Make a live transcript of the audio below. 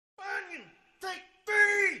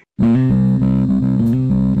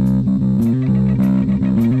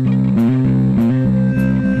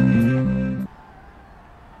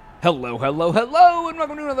Hello, hello, hello, and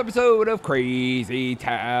welcome to another episode of Crazy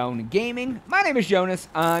Town Gaming. My name is Jonas.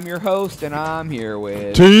 I'm your host, and I'm here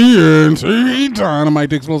with TNT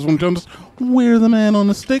Dynamite Explosive from Jonas. We're the man on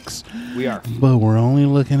the sticks. We are. But we're only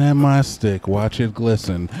looking at my stick. Watch it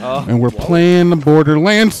glisten. And we're whoa. playing the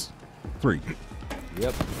Borderlands 3.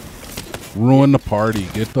 Yep. Ruin the party.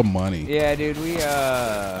 Get the money. Yeah, dude, we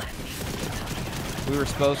were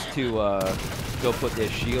supposed to go put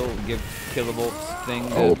this shield and give kilovolts thing.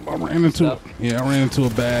 Oh, I ran into a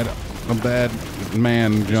bad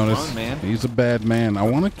man, Jonas. Run, man. He's a bad man. I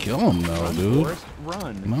want to kill him though, Run, dude. Forrest,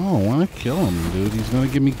 run. No, I want to kill him, dude. He's gonna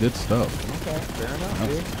give me good stuff. Okay, fair enough,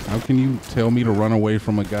 dude. How can you tell me to run away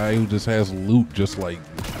from a guy who just has loot just like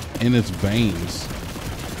in his veins?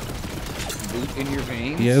 Loot in your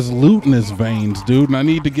veins? He has loot in his veins, dude, and I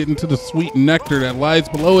need to get into the sweet nectar that lies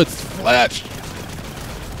below its flesh.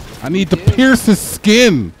 I need to pierce his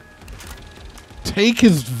skin. Take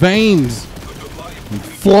his veins. And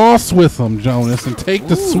floss with them, Jonas, and take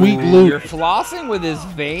the sweet loot. You're flossing with his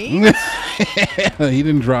veins? He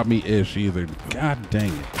didn't drop me ish either. God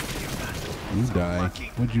dang it. You die.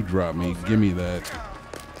 What'd you drop me? Give me that.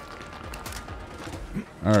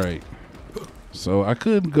 Alright. So I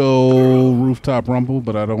could go rooftop rumble,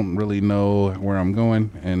 but I don't really know where I'm going,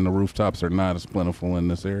 and the rooftops are not as plentiful in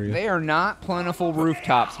this area. They are not plentiful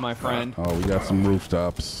rooftops, my friend. Oh, we got some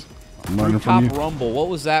rooftops. I'm learning from Rooftop you. Rumble. What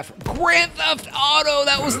was that? Grand Theft Auto.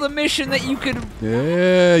 That was the mission that you could.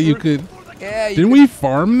 Yeah, you could. Yeah. Didn't we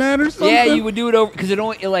farm that or something? Yeah, you would do it over because it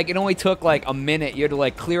only took like a minute. You had to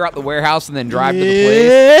like clear out the warehouse and then drive to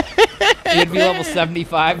the place. You'd be level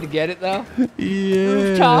 75 to get it though. Yeah.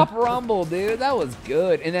 Rooftop Rumble, dude. That was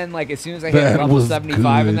good. And then like as soon as I hit That level was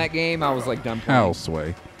 75 in good. that game, I was like done playing.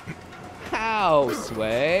 Houseway.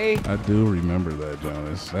 Houseway. I do remember that,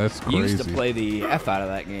 Jonas. That's crazy. You used to play the F out of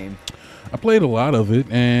that game. I played a lot of it,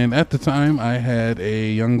 and at the time, I had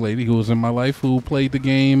a young lady who was in my life who played the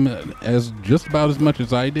game as just about as much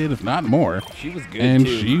as I did, if not more. She was good, and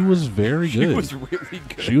too. she was very good. She was really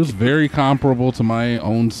good. She was very comparable to my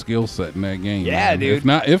own skill set in that game. Yeah, man. dude.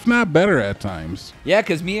 If not better at times. Yeah,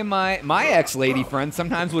 because me and my ex-lady friend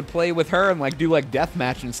sometimes would play with her and like do like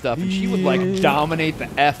deathmatch and stuff, and she would like dominate the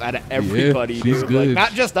F out of everybody. Yeah, she's dude. good. Like,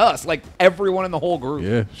 not just us, like everyone in the whole group.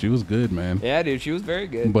 Yeah, she was good, man. Yeah, dude, she was very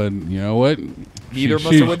good. But you know what? Neither of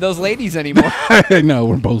us are with those ladies anymore. No,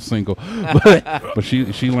 we're both single. But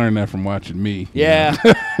she learned that from watching me. Yeah.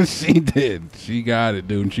 You know? She did. She got it,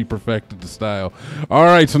 dude. And she perfected the style. All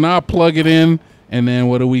right, so now I plug it in, and then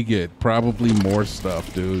what do we get? Probably more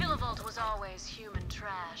stuff, dude. Kilovolt was always human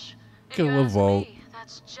trash. Kilovolt.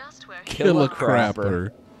 That's just where Kill a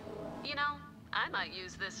crapper. You know, I might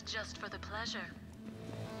use this just for the pleasure.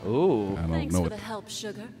 Ooh. I don't Thanks know for what. the help,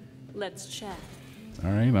 sugar. Let's chat. All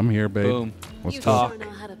right, I'm here, babe. Boom. Let's You talk. sure know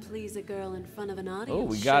how to please a girl in front of an audience. Oh,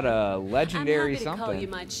 we got a legendary I'm happy to call you something.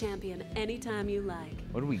 my champion anytime you like.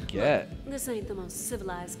 What do we get? This ain't the most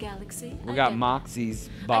civilized galaxy. We I got get it. Moxie's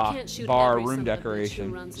I can't shoot bar every room son of a bitch who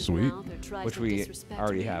decoration, runs his Sweet. mouth or tries which to we disrespect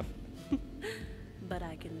already me. have. But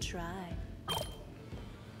I can try.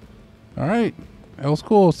 All right, that was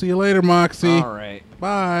cool. See you later, Moxie. All right.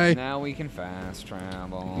 Bye. Now we can fast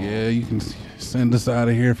travel. Yeah, you can send us out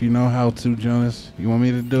of here if you know how to, Jonas. You want me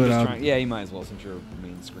to do it? Yeah, you might as well since you're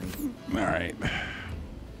main screen. All right.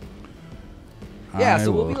 Yeah, I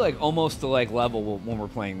so we'll be will- like almost to like level when we're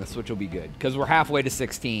playing this, which will be good because we're halfway to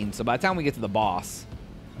 16. So by the time we get to the boss,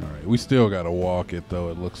 All right, we still gotta walk it though.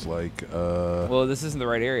 It looks like. well, this isn't the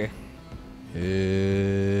right area.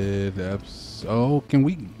 Oh, can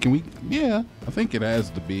we? Yeah, I think it has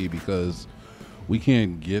to be because we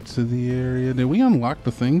can't get to the area. Did we unlock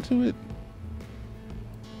the thing to it?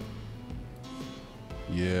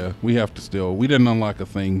 Yeah, we have to still. We didn't unlock a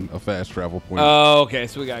fast travel point. Oh, okay,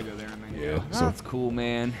 so we gotta go there. And then Yeah, go. so- That's cool,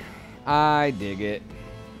 man. I dig it.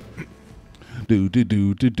 Do.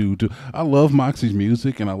 I love Moxie's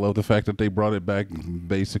music, and I love the fact that they brought it back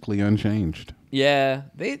basically unchanged. Yeah,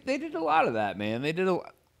 they did a lot of that, man. They did a.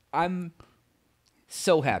 I'm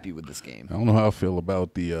so happy with this game. I don't know how I feel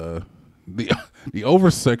about the over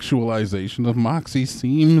sexualization of Moxie.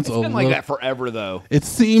 Seems It's been like that forever, though. It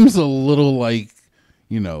seems a little like,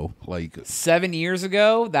 like 7 years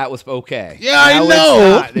ago, that was okay. yeah, Now I it's know.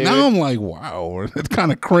 not, dude. Now I'm like, wow, it's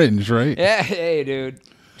kind of cringe, right? Yeah, hey, dude.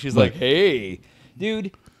 She's like, hey,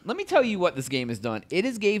 dude. Let me tell you what this game has done. It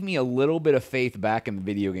has gave me a little bit of faith back in the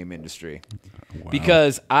video game industry. Wow.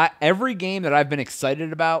 Because every game that I've been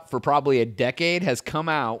excited about for probably a decade has come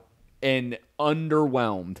out and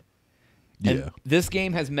underwhelmed. Yeah, And this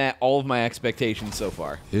game has met all of my expectations so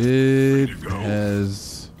far. it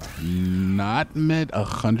has not met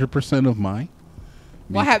 100% of mine.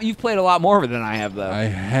 Well, you've played a lot more of it than I have, though. I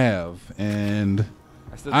have, and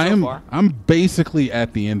I stood so far. I'm basically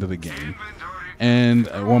at the end of the game, and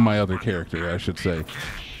my other character, I should say.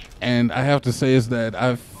 And I have to say is that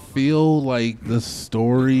I feel like the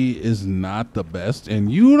story is not the best,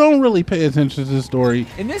 and you don't really pay attention to the story.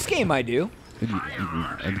 In this game, I do.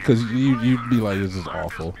 Because you'd be like, this is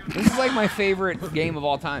awful. This is like my favorite game of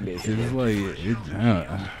all time, basically. It's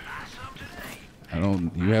like, I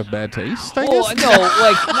don't. You have bad taste, I Well, guess? no,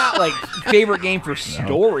 like not like favorite game for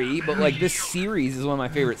story, but like this series is one of my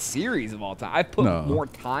favorite series of all time. I put more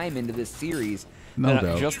time into this series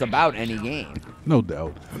than just about any game. No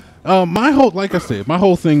doubt. Like I said, my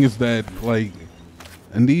whole thing is that like,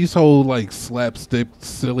 and these whole like slapstick,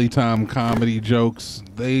 silly time comedy jokes,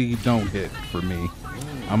 they don't hit for me.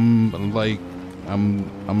 I'm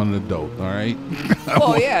an adult, all right.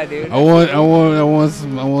 Oh yeah, dude. I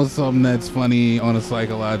want something that's funny on a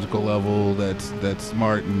psychological level. That's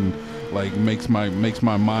smart and like makes my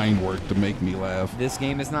mind work to make me laugh. This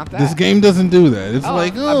game is not that. This game doesn't do that. It's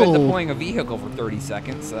like, I've been deploying a vehicle for 30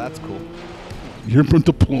 seconds, so that's cool. You're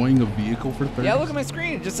deploying a vehicle for 30 Yeah, look at my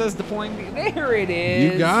screen. It just says deploying. There it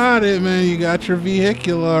is. You got it, man. You got your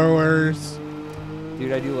vehiculars.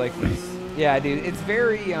 Dude, I do like this. Yeah, dude. It's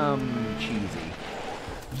very, cheesy.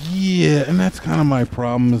 Yeah, and that's kind of my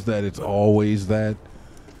problem is that it's always that.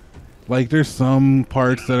 Like, there's some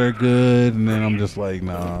parts that are good, and then I'm just like,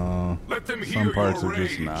 nah. Some parts are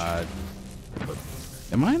just not.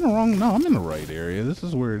 Am I in the wrong? No, I'm in the right area. This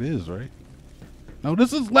is where it is, right? No,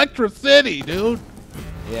 this is Electra City, dude.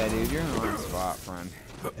 Yeah, dude, you're in the wrong spot, friend.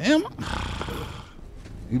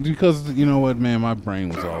 Because, you know what, man, my brain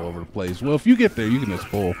was all over the place. Well, if you get there, you can just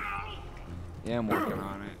pull. Yeah, I'm working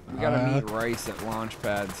on it. We gotta meet Rice at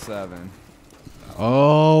Launchpad 7.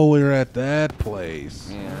 Oh, we're at that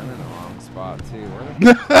place. Yeah, I'm in the wrong spot, too.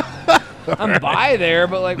 I'm by there,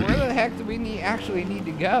 but, like, where the heck do we actually need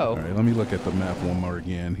to go? All right, let me look at the map one more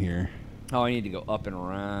again here. Oh, I need to go up and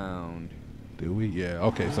around. Do we? Yeah.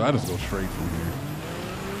 Okay, so I just go straight from here.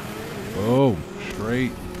 Oh,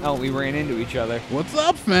 straight. Oh, we ran into each other. What's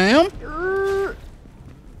up, fam?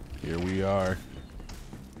 Here we are.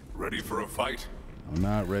 Ready for a fight? I'm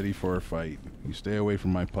not ready for a fight. You stay away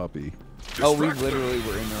from my puppy. Oh, we literally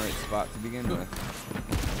were in the right spot to begin with.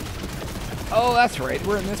 Oh, that's right.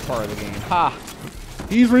 We're in this part of the game. Ha!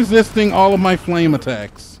 He's resisting all of my flame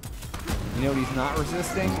attacks. You know what he's not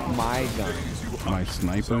resisting? My gun. My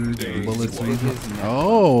sniper bullets.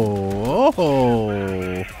 Oh.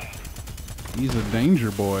 Oh. He's a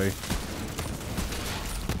danger boy.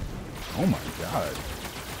 Oh my god.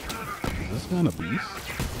 Is this gun a beast?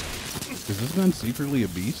 Is this gun secretly a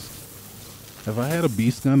beast? Have I had a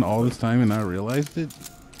beast gun all this time and not realized it?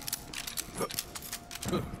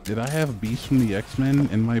 Did I have Beast from the X-Men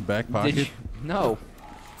in my back pocket? No.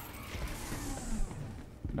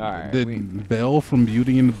 Alright. Did Belle from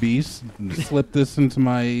Beauty and the Beast slip this into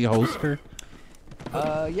my holster?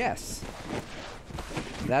 Yes.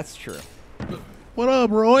 That's true. What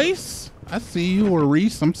up, Royce? I see you, or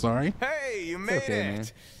Reese, I'm sorry. Hey, you made okay, it. man.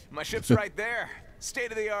 My ship's right there.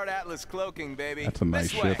 State-of-the-art Atlas cloaking, baby. That's a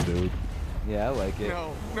nice This way. ship, dude. Yeah, I like it.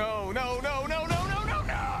 No, no, no, no, no, no, no, no, no!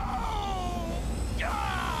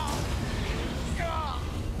 Ah! Ah!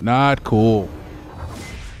 Not cool.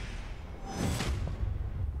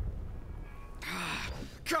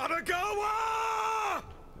 Kanagawa!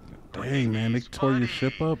 Dang, man, they tore your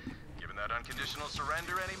ship up. Giving that unconditional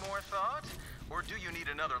surrender any more thought? Or do you need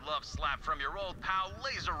another love slap from your old pal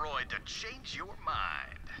Laseroid to change your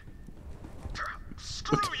mind?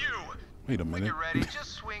 Screw you! Wait a When minute. you're ready,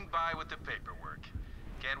 just swing by with the paperwork.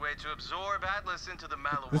 Can't wait to absorb Atlas into the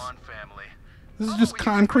Malawan family. This is just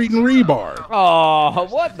concrete and rebar. Oh,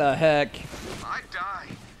 what the heck? I die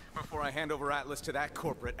before I hand over Atlas to that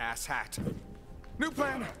corporate asshat. New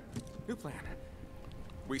plan. New plan.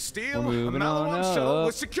 We steal a moving on Malawan shuttle up.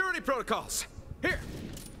 with security protocols. Here,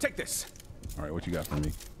 take this. All right, what you got for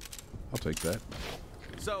me? I'll take that.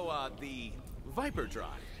 So, the Viper Drive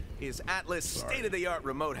is Atlas state-of-the-art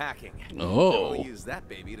remote hacking. Oh. We'll use that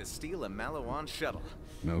baby to steal a Malawan shuttle.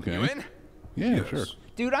 Okay. You in? Yeah, Yes. sure.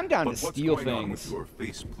 Dude, I'm down But to what's steal going on with things. your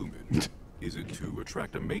face plumage? Is it to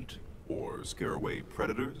attract a mate or scare away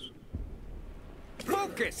predators?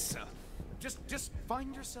 Focus! Just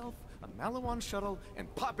find yourself a Malawan shuttle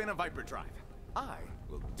and pop in a Viper Drive. I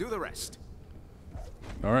will do the rest.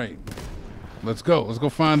 All right. Let's go. Let's go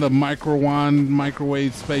find a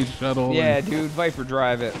microwave space shuttle. Yeah, and dude, Viper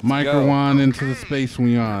Drive it. Let's Microwave go. into the space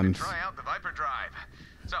beyond. Try out the Viper Drive.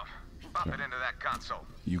 So, pop it into that console.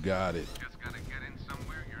 You got it. Just gotta get in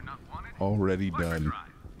somewhere you're not wanted. Already Viper done. Drive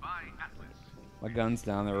by Atlas. My gun's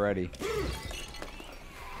down there ready.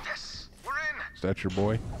 Is that your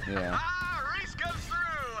boy? Yeah. Ah, Reese comes through.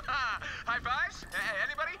 High fives?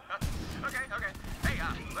 Anybody? Okay. Hey,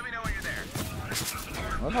 let me know when you're there.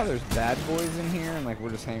 I love how there's bad boys in here and like we're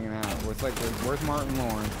just hanging out. It's like, where's Martin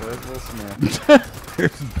Lawrence? Where's Will Smith?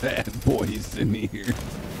 There's bad boys in here.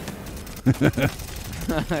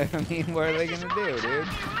 I mean, what are they gonna do, dude? You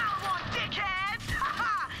Malwan dickheads!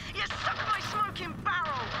 You suck my smoking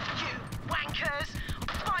barrel, you wankers!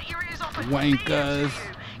 I'll bite your ears off and Wankers.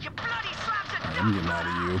 feed you bloody slabs of I'm getting out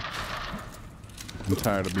of you. I'm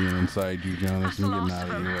tired of being inside you, Jonas. I'm getting out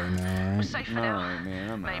of you right now, We're safe for now. Alright,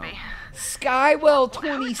 man, I'm Maybe. out. Skywell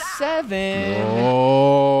 27.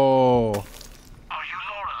 Oh. Are you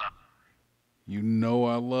Laura? You know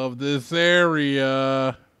I love this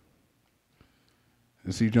area.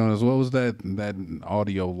 And see, Jonas, what was that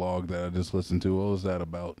audio log that I just listened to? What was that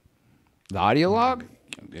about? The audio log?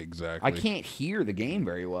 Exactly. I can't hear the game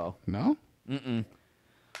very well. No?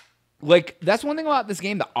 Like, that's one thing about this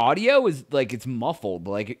game. The audio is, like, it's muffled.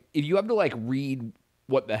 Like, if you have to, like, read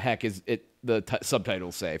what the heck is it, the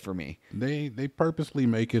subtitles say for me. They purposely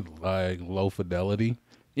make it, like, low fidelity.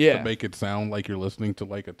 Yeah. To make it sound like you're listening to,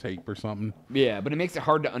 like, a tape or something. Yeah, but it makes it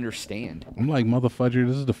hard to understand. I'm like, motherfudger,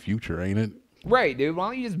 this is the future, ain't it? Right, dude. Why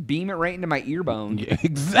don't you just beam it right into my ear bone? Yeah,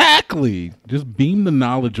 exactly. Just beam the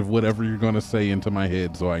knowledge of whatever you're going to say into my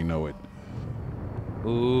head so I know it.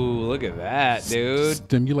 Ooh, look at that, dude.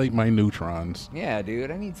 Stimulate my neutrons. Yeah,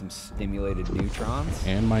 dude. I need some stimulated neutrons.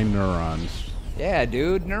 And my neurons. Yeah,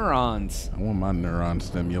 dude. Neurons. I want my neurons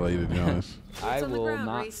stimulated, Jonas. I on the will ground,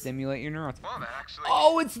 not Reese. stimulate your neurons. Well, that actually.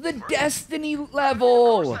 Oh, it's the Destiny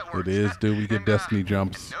level. It is, dude. We get destiny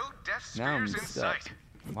jumps. No death Now I'm spears in stuck. sight.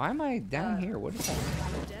 Why am I down here? What is that?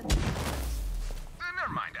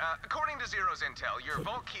 Never mind. According to Zero's intel, your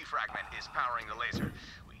vault key fragment is powering the laser.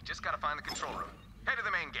 We just gotta find the control room. Head to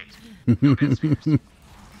the main gate. No death spheres.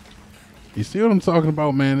 You see what I'm talking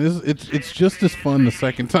about, man? It's just as fun the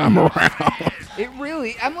second time around. It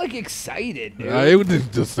really, I'm like excited, dude. It was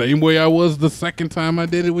the same way I was the second time I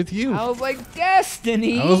did it with you. I was like,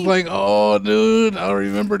 Destiny. I was like, oh, dude, I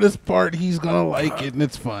remember this part. He's going to like it, and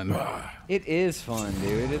it's fun. It is fun,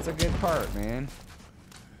 dude. It's a good part, man.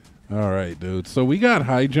 All right, dude. So we got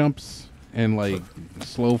high jumps and, like,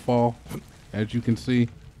 slow fall, as you can see.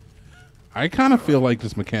 I kind of feel like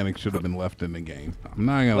this mechanic should have been left in the game. I'm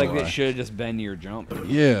not going to lie. Like, it should have just been your jump.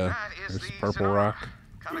 Yeah. That is There's the Purple Zero Rock.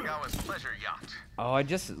 Kanagawa's pleasure yacht. Oh, I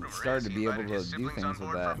just Rumor started is to he be able invited to his do siblings on things with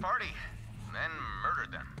board for that. a party, then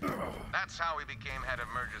murdered them. That's how he became head of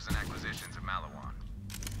mergers and acquisitions of Malawan.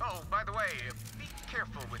 Oh, by the way, be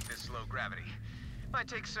careful with this low gravity. Might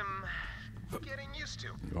take some getting used to.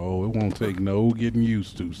 Oh, it won't take no getting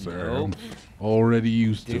used to, sir. Nope. I'm already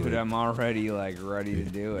used to Dude, it. I'm already, like, ready to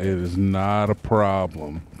do It it. is not a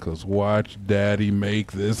problem, because watch Daddy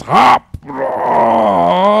make this hop.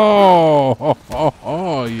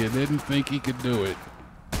 Oh, you didn't think he could do it.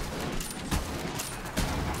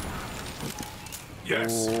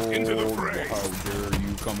 Yes, into the fray. How dare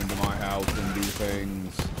you come into my house and do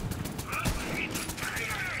things?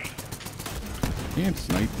 Can't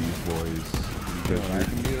snipe these boys. What I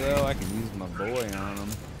can do, though, I can use my boy on them.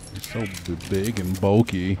 They're so big and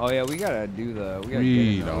bulky. Oh, yeah, we gotta do the...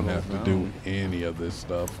 We get don't another have to do zone. any of this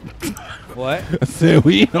stuff. What? I said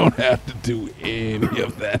we don't have to do any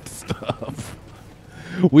of that stuff.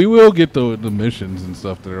 We will get the missions and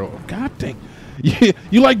stuff that are... God dang.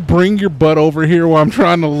 You like bring your butt over here while I'm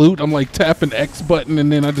trying to loot. I'm like tapping X button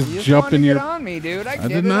and then I just You just jump wanted in to your... get on me, dude. I I get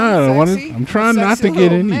did it. not. I'm trying not to Sexy get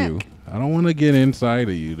little in mech. you. I don't want to get inside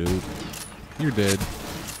of you, dude. You're dead.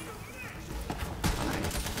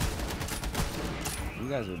 You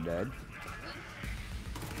guys are dead.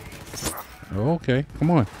 Oh, okay.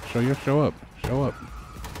 Come on. Show up. Show up.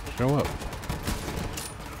 Show up.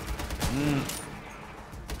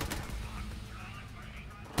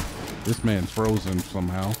 This man's frozen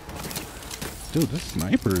somehow. Dude, this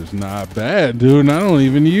sniper is not bad, dude. And I don't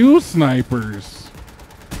even use snipers.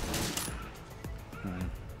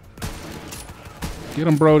 Get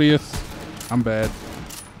him, Brodius. I'm bad.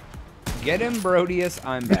 Get him, Brodius.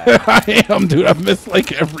 I'm bad. I am, dude. I've missed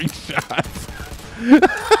like every shot.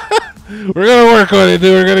 We're gonna work on it,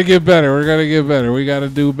 dude. We're gonna get better. We're gonna get better. We gotta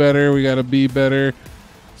do better. We gotta be better.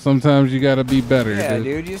 Sometimes you gotta be better. Yeah,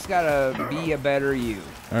 dude. You just gotta be a better you.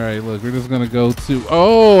 All right, look. We're just gonna go to.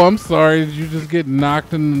 Oh, I'm sorry. Did you just get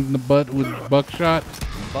knocked in the butt with buckshot?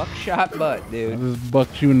 Buckshot butt, I dude. just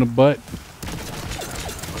bucked you in the butt.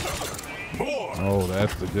 Oh,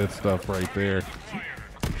 that's the good stuff right there.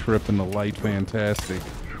 Tripping the light, fantastic.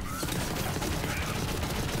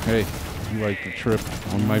 Hey, you like to trip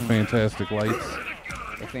on my fantastic lights?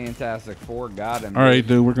 The Fantastic Four got him. All right,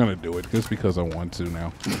 dude, we're gonna do it just because I want to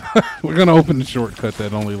now. We're gonna open the shortcut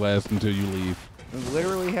that only lasts until you leave. It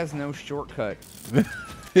literally has no shortcut.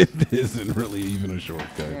 It isn't really even a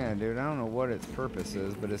shortcut. Yeah, dude, I don't know what its purpose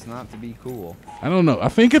is, but it's not to be cool. I don't know. I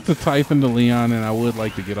think it's a type into Leon, and I would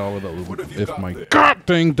like to get all of those if my god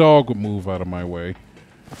dang dog would move out of my way.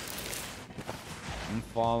 I'm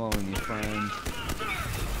following you, friend.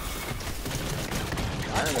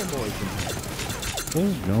 Why are there boys in here?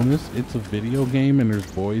 Oh, Jonas, it's a video game and there's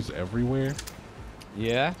boys everywhere?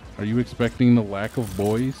 Yeah? Are you expecting the lack of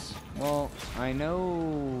boys? Well, I know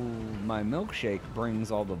my milkshake brings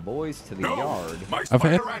all the boys to the yard. My I've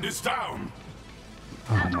had- Spider-Man is down.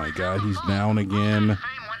 Oh my god, he's down again.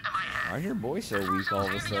 Why's your boy so weak all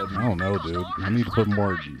of a sudden? I don't know, dude. I need to put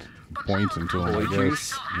more points into him, I Boy guess.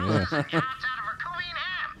 juice? Yeah. Counts out of her clean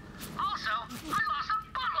ham. Also, I lost a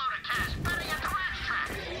buttload of cash betting at the racetrack.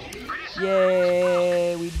 Pretty soon,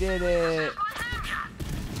 Yay, we did it.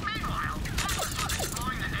 meanwhile, I was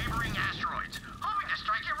exploring the neighboring asteroids, hoping to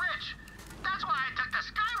strike it rich. That's why I took the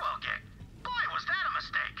Skywell gig. Boy, was that a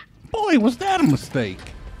mistake. Boy, was that a mistake.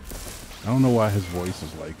 I don't know why his voice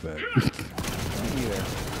is like that. Me either.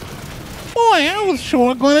 Boy, I was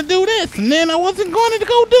sure going to do this, and then I wasn't going to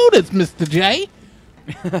go do this, Mr. J.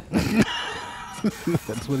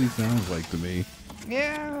 That's what he sounds like to me.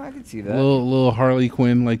 Yeah, I can see that. Little Harley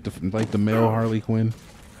Quinn, like the male Harley Quinn.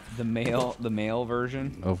 The male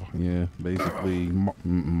version. Of basically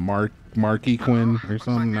Marky Quinn or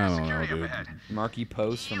something. I don't know, dude. Marky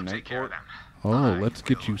Post from Night Court. Oh, let's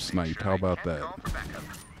get you sniped. How about that?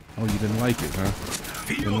 Oh, you didn't like it, huh?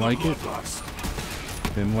 Didn't like it?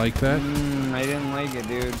 Didn't like that? I didn't like it,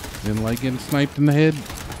 dude. Didn't like getting sniped in the head?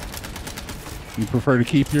 You prefer to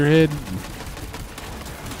keep your head?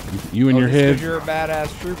 You and your Just 'cause head. you're a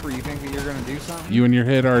badass trooper, you think that you're gonna do something You and your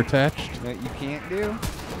head are attached. that you can't do?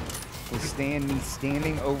 Withstand me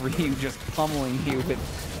standing over you, just pummeling you with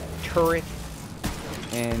turret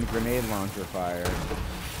and grenade launcher fire.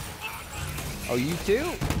 Oh, you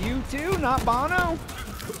too? You too? Not Bono?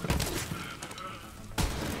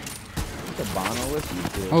 Look at Bono with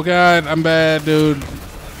you too. Oh god, I'm bad, dude.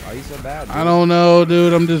 Why are you so bad, dude? I don't know,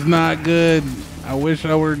 dude. I'm just not good. I wish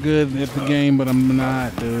I were good at the game, but I'm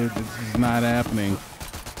not, dude. This is not happening.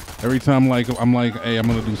 Every time, I'm like, hey, I'm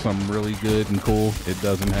gonna do something really good and cool. It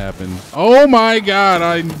doesn't happen. Oh my god,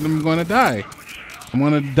 I'm gonna die. I'm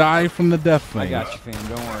gonna die from the death thing. I got you, fam.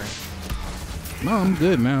 Don't worry. No, I'm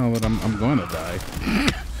good now, but I'm gonna die.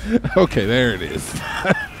 Okay, there it is.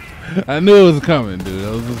 I knew it was coming, dude.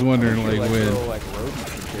 I was just wondering, like, when. Little, rodents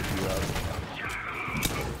to pick you up.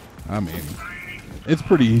 I mean, it's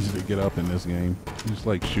pretty easy to get up in this game. You just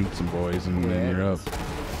like shoot some boys and then you're up.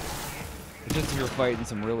 It's just if you're fighting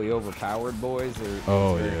some really overpowered boys.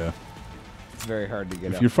 Oh yeah. It's very hard to get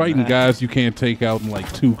up. If you're from fighting that. guys you can't take out in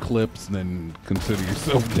like 2 clips, then consider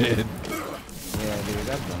yourself dead. Yeah, dude,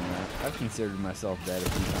 I've done that. I've considered myself dead a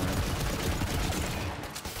few times.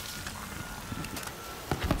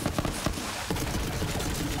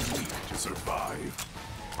 To survive.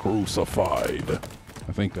 Crucified.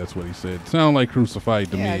 I think that's what he said. Sound like crucified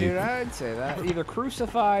to Yeah, me. dude, I'd say that. Either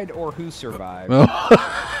crucified or who survived. Well,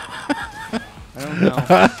 I don't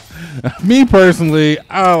know. me personally,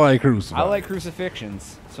 I like crucified. I like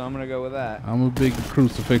crucifixions, so I'm gonna go with that. I'm a big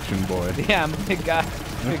crucifixion boy. Yeah, I'm a big guy,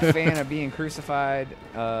 big fan of being crucified.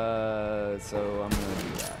 So I'm gonna do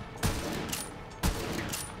that.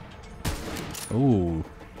 Ooh.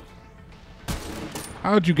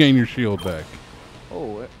 How'd you gain your shield back?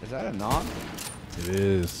 Oh, is that a knob? It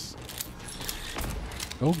is.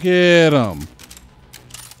 Go get him.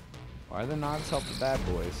 Why the knobs help the bad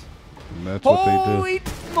boys? And that's what they do. Holy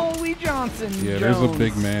moly Johnson! Yeah, Jones. there's a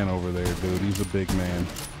big man over there, dude. He's a big man.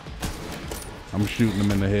 I'm shooting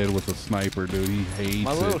him in the head with a sniper, dude. He hates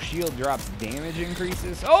My little it. shield drops damage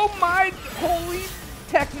increases. Oh my holy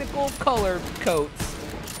technical color coats.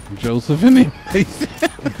 Joseph and him.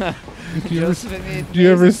 Do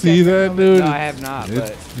you ever see that, dude? No, I have not,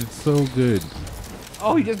 but... It's so good.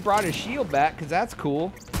 Oh, he just brought his shield back, because that's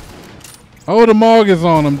cool. Oh, the Mog is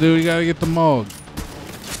on him, dude. You gotta get the Mog.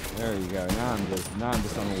 There you go. Now I'm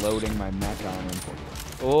just unloading my mech on him.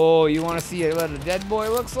 Oh, you want to see what a dead boy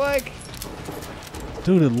looks like?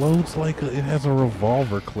 Dude, it loads like it has a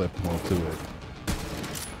revolver clip to it.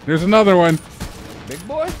 There's another one. Big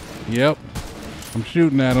boy? Yep. I'm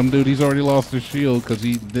shooting at him, dude. He's already lost his shield because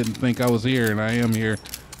he didn't think I was here, and I am here.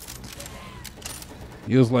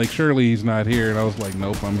 He was like, surely he's not here, and I was like,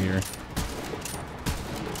 nope, I'm here.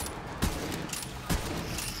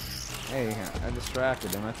 Hey, I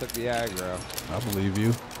distracted him. I took the aggro. I believe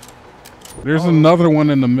you. There's another one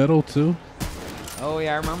in the middle, too. Oh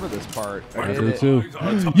yeah, I remember this part. I I did do it. too.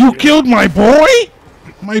 You killed my boy?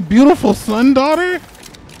 My beautiful son daughter?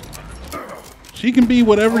 She can be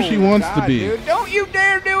whatever she wants to God, be. Dude, don't you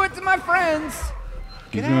dare do it to my friends.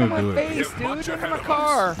 Get He's out of gonna my do it. face, dude. Get in my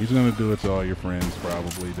car. He's gonna do it to all your friends,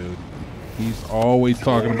 probably, dude. He's always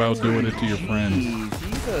talking about doing it to your friends. Jeez,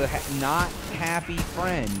 he's a not happy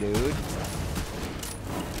friend, dude.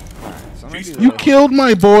 Alright, so I'm gonna do You this. killed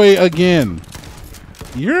my boy again.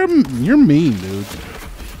 You're mean, dude.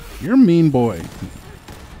 You're a mean boy.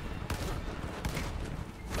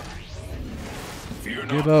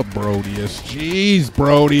 Get up, Brodius. Jeez,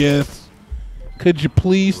 Brodius. Could you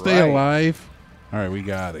please stay Right. alive? All right, we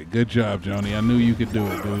got it. Good job, Joni. I knew you could do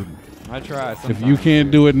it, dude. I try. If you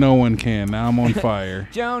can't do it, no one can. Now I'm on fire.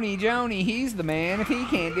 Joni, he's the man. If he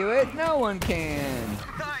can't do it, no one can.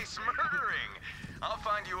 Nice murdering. I'll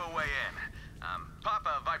find you a way in. Pop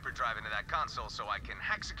a Viper drive into that console so I can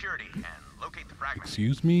hack security and locate the fragments.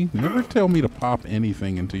 Excuse me? Never tell me to pop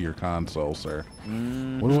anything into your console, sir.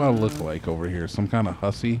 What do I look like over here? Some kind of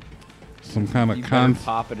hussy? Some kind of You better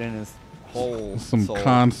pop it in his whole some soul.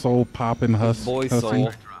 console popping Boy hussy? soul. When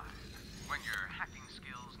your hacking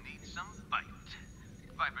skills need some bite.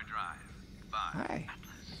 Viper drive by Hi.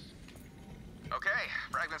 Okay,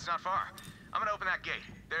 fragment's not far. I'm gonna open that gate.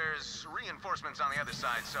 There's reinforcements on the other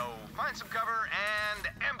side, so find some cover and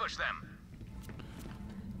ambush them.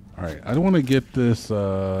 All right, I don't want to get this.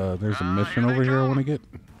 There's a mission over here I want to get.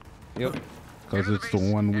 Yep. Because it's the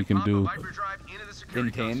one we can do.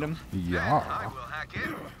 In tandem? I Yeah. will hack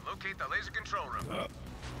in, locate the laser control room.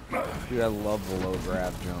 Dude, I love the low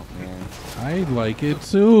grab jump, man. I like it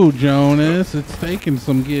too, Jonas. It's taking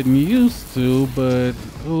some getting used to, but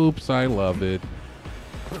oops, I love it.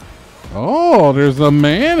 Oh, there's a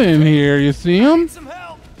man in here. You see him?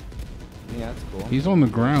 Yeah, that's cool. He's on the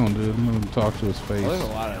ground, dude. I'm gonna talk to his face. Oh, there's a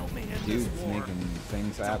lot of dudes making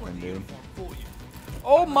things happen, dude.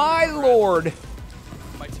 Oh my lord!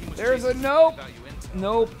 There's a nope.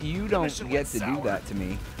 Nope, you don't get to do that to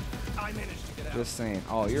me. Just saying.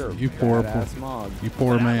 Oh, you're a You poor, badass mog. you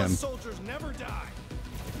poor man.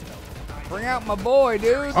 Bring out my boy,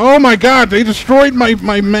 dude. Oh my God! They destroyed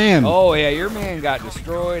my man. Oh yeah, your man got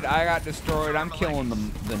destroyed. I got destroyed. I'm killing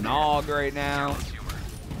the nog right now.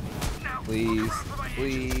 Please,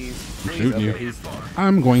 please. I'm shooting you. Okay, he's-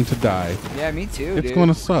 I'm going to die. Yeah, me too, It's dude.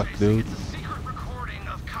 gonna suck, dude.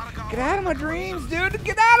 Get out of my dreams, dude.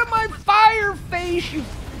 Get out of my fire face, you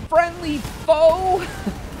friendly foe.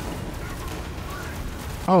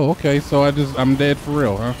 Oh, okay. So I'm dead for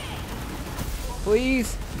real, huh?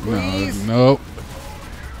 Please, please. No, nope.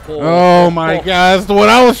 Oh my God, that's what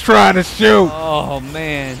I was trying to shoot. Oh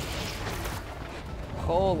man.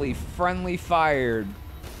 Holy friendly fired,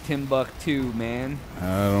 Timbuktu, man.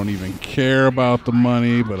 I don't even care about the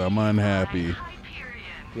money, but I'm unhappy.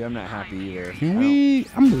 Dude, I'm not happy either. Can we?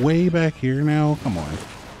 I'm way back here now. Come on.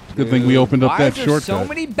 It's a good thing we opened up Why that is there shortcut. so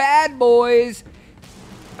many bad boys?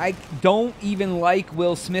 I don't even like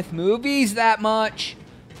Will Smith movies that much.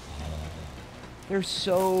 They're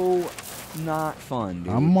so not fun,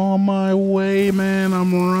 dude. I'm on my way, man.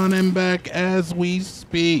 I'm running back as we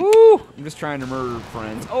speak. Woo! I'm just trying to murder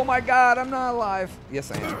friends. Oh my God, I'm not alive.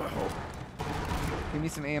 Yes, I am. Oh. Give me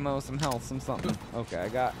some ammo, some health, some something. Okay, I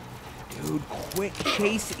got. Dude, quit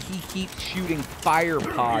chase it. He keeps shooting fire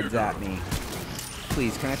pods at me.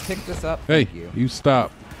 Please, can I pick this up? Hey, Thank you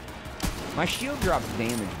stop. My shield drops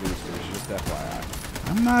damage boosters, just FYI.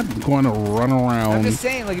 I'm not going to run I'm around. just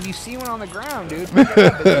saying, like, if you see one on the ground, dude, pick it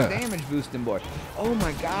up. It's a damage boosting boy. Oh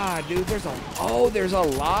my God, dude, there's a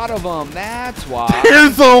lot of them. That's why.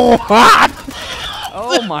 There's a lot.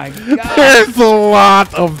 Oh my God. There's a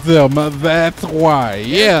lot of them. That's why.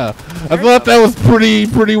 Yeah. I thought that was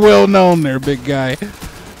pretty well known there, big guy.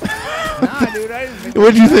 Nah, dude, I didn't think.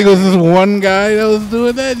 What'd you think? Was this one guy that was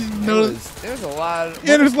doing that? No. There's a lot of.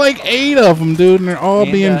 Yeah, there's like 8 of them, dude, and they're all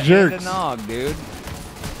being jerks. And a nog, dude.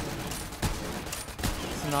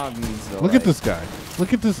 This nog needs to, Look at this guy.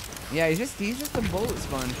 Look at this. Yeah, he's just a bullet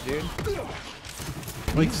sponge, dude.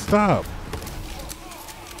 Like, stop.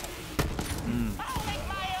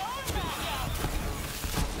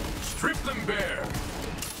 Strip them bare.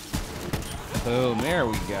 Boom, there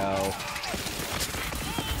we go.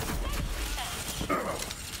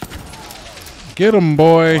 Get him,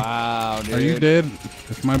 boy. Wow, dude. Are you dead?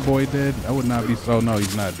 Is my boy dead? I would not be so. No,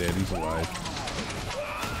 he's not dead. He's alive.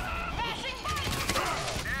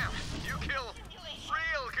 Damn, you kill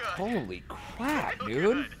real good. Holy crap,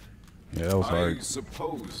 dude. Yeah, that was I hard.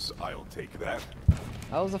 suppose I'll take that.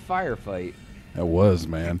 That was a firefight. That was,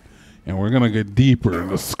 man. And we're going to get deeper in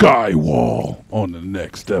the sky wall on the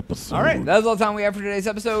next episode. All right, that's all the time we have for today's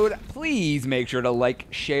episode. Please make sure to like,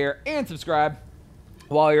 share, and subscribe.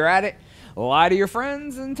 While you're at it, lie to your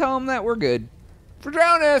friends and tell them that we're good. For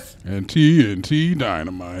Jonas and TNT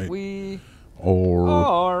Dynamite. We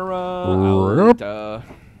are out.